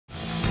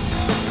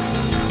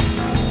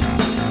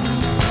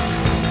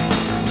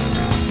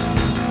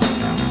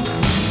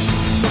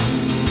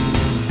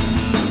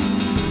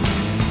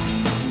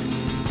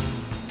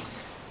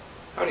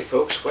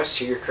folks, Wes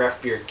here, your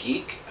craft beer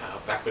geek,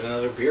 back with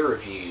another beer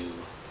review.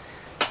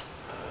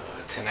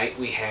 Tonight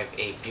we have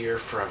a beer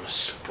from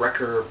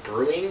Sprecher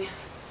Brewing.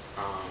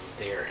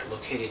 They're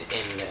located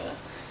in,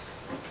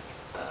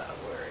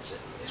 where is it?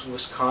 It's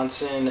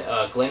Wisconsin,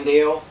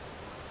 Glendale.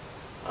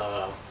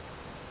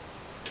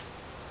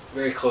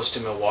 Very close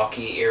to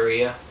Milwaukee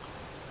area.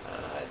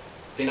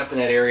 Been up in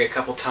that area a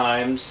couple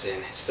times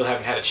and still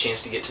haven't had a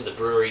chance to get to the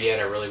brewery yet.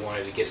 I really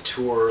wanted to get a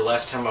tour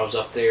last time I was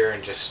up there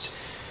and just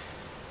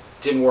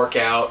didn't work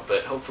out,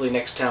 but hopefully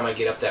next time I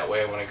get up that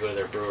way I want to go to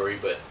their brewery.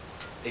 But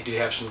they do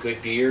have some good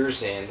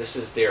beers, and this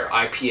is their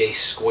IPA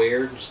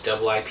squared, it's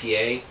double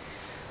IPA.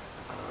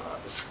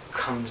 This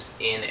comes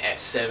in at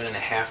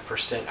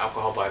 7.5%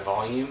 alcohol by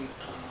volume,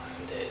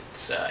 and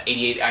it's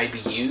 88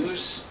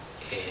 IBUs.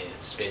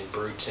 It's been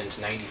brewed since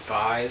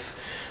 '95.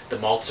 The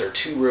malts are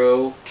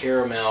two-row,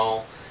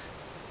 caramel,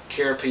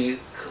 carapils,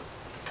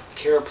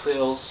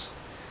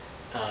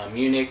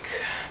 Munich,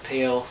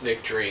 Pale,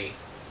 Victory,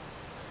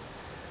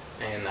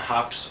 and the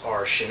hops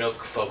are Chinook,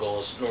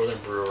 Fuggles, Northern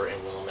Brewer,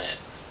 and Willamette.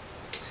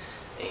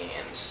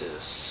 And this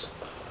is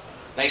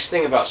nice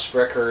thing about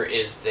Sprecher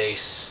is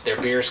their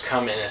beers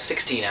come in a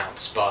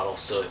 16-ounce bottle,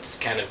 so it's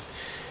kind of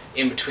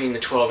in between the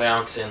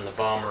 12-ounce and the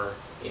bomber.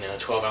 You know,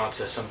 12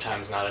 ounces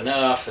sometimes not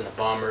enough, and the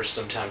bomber's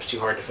sometimes too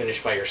hard to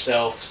finish by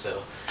yourself.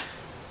 So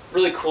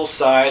really cool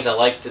size. I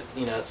like that,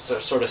 you know, it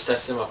sort of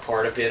sets them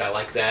apart a bit. I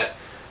like that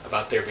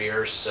about their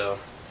beers. So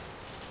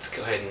let's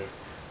go ahead and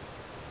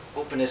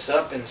open this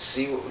up and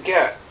see what we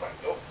got.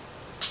 Oh,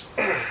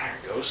 there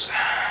it goes.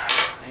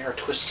 They are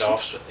twist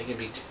offs, but they can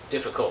be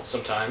difficult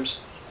sometimes.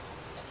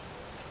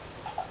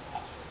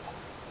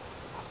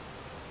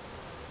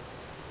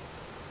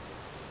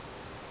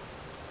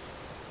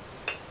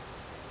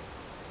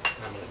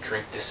 I'm going to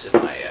drink this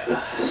in my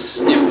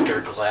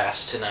snifter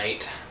glass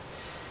tonight.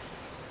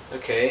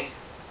 Okay.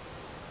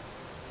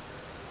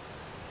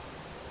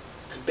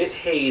 It's a bit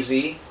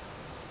hazy.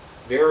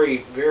 Very,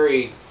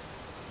 very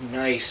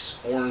nice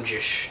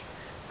orangish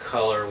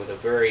color with a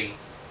very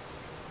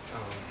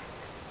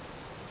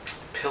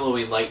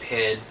pillowy light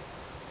head.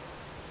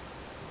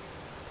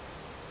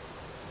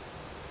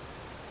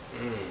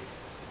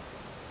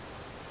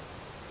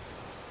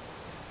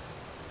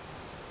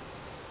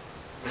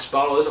 This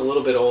bottle is a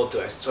little bit old,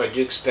 so I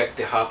do expect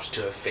the hops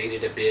to have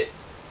faded a bit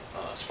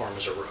as far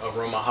as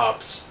aroma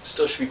hops.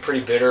 Still should be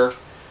pretty bitter.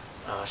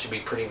 Should be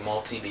pretty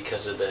malty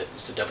because of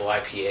it's a double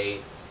IPA.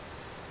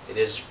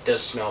 It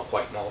does smell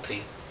quite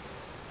malty.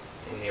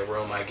 In the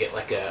aroma, I get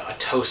like a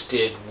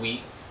toasted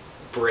wheat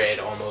bread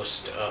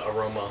almost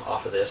aroma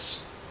off of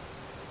this.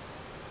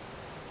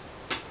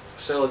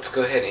 So let's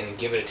go ahead and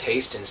give it a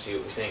taste and see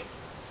what we think.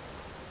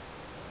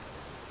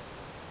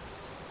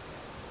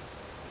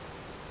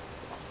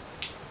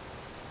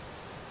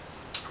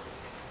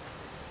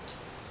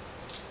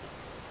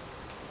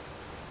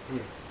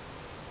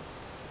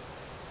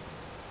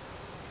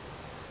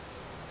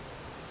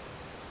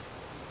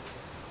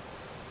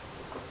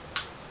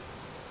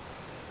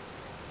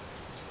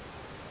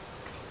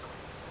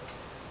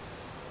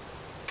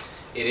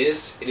 It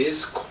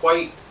is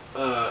quite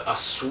a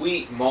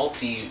sweet,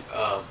 malty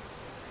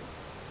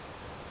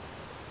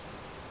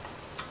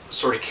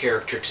sort of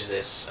character to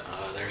this.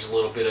 There's a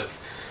little bit of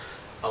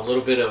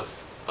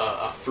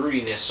a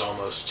fruitiness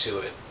almost to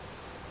it.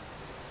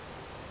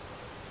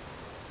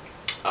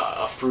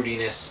 A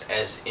fruitiness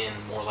as in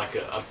more like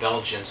a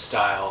Belgian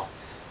style.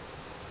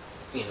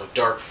 You know,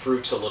 dark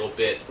fruits a little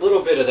bit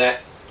of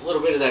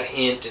that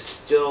hint. It's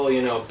still,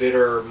 you know,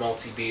 bitter,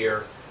 malty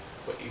beer,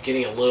 but you're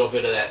getting a little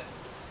bit of that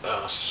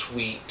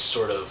sweet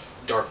sort of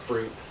dark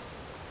fruit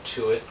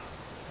to it.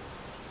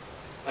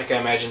 Like I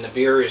imagine the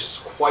beer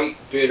is quite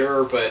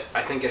bitter, but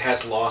I think it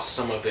has lost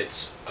some of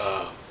its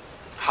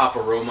hop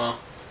aroma.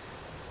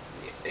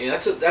 And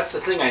that's the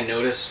thing I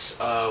notice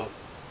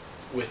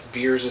with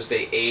beers as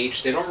they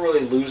age. They don't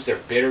really lose their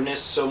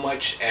bitterness so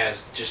much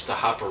as just the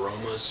hop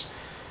aromas.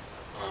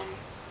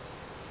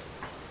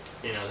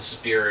 You know, this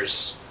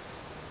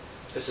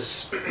is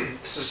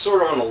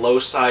sort of on the low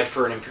side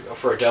for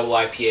a double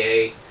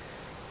IPA.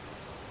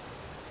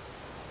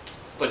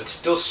 But it's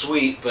still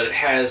sweet, but it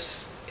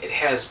has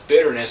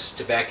bitterness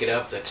to back it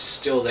up that's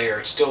still there.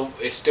 It's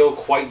still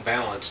quite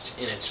balanced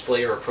in its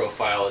flavor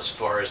profile as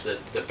far as the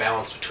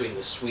balance between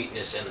the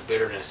sweetness and the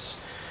bitterness.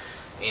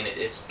 And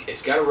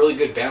it's got a really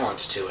good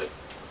balance to it.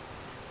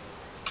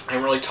 I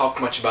haven't really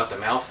talked much about the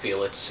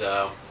mouthfeel.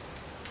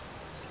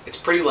 It's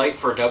pretty light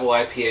for a double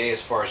IPA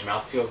as far as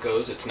mouthfeel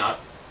goes. It's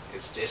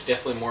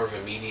definitely more of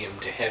a medium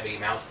to heavy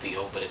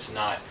mouthfeel, but it's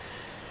not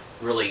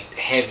really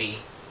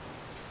heavy.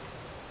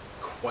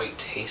 Quite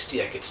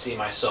tasty. I could see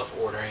myself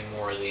ordering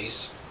more of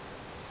these.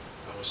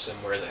 I was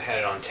somewhere that had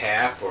it on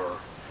tap, or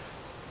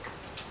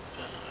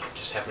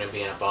just happened to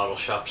be in a bottle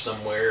shop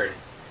somewhere and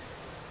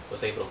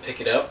was able to pick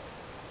it up.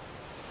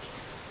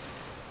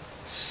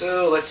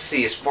 So let's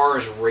see, as far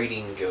as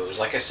rating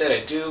goes, like I said,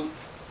 I do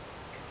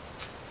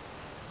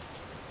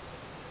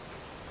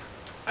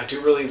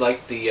really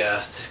like the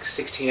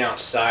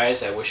 16-ounce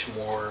size. I wish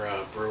more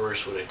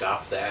brewers would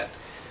adopt that.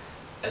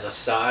 as a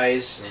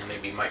size,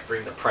 maybe might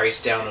bring the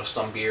price down of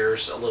some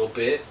beers a little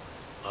bit.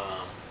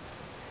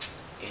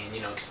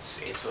 And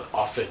it's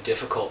often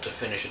difficult to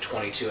finish a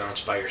 22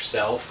 ounce by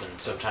yourself, and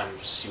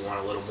sometimes you want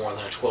a little more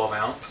than a 12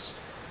 ounce.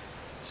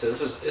 So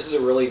this is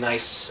a really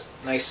nice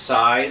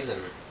size,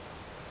 and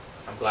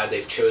I'm glad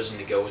they've chosen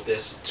to go with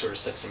this. It sort of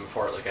sets them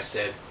apart, like I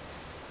said.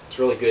 It's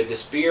really good.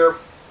 This beer,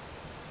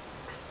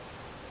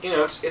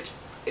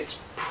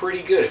 it's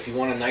pretty good if you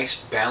want a nice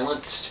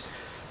balanced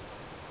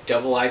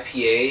double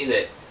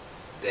IPA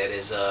that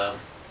is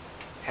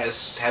has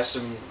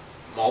some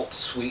malt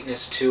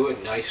sweetness to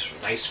it,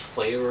 nice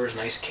flavors,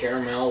 nice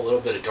caramel, a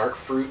little bit of dark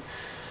fruit,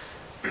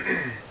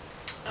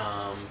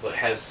 but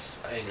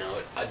has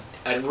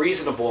a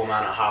reasonable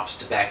amount of hops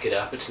to back it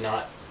up. It's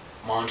not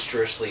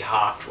monstrously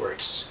hopped where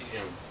it's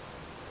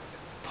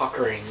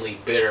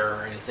puckeringly bitter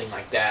or anything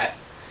like that,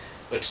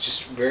 but it's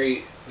just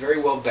very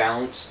well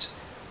balanced,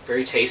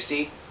 very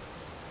tasty,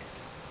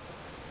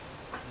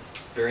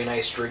 very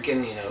nice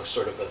drinking.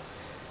 Sort of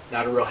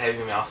not a real heavy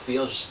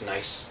mouthfeel, just a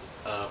nice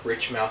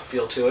rich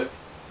mouthfeel to it.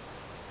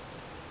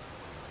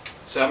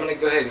 So I'm going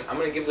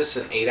to give this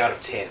an 8 out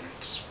of 10.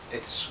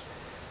 It's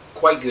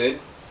quite good,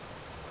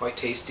 quite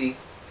tasty.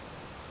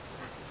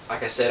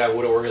 Like I said, I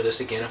would order this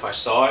again if I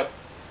saw it.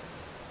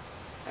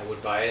 I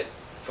would buy it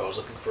if I was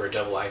looking for a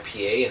double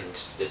IPA, and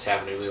this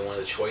happened to be one of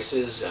the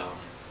choices.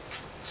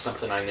 It's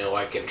something I know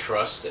I can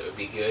trust that would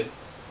be good.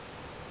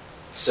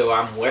 So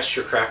I'm Wes,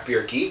 your craft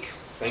beer geek.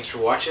 Thanks for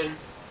watching.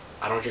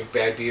 I don't drink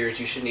bad beers,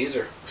 you shouldn't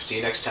either. See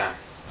you next time.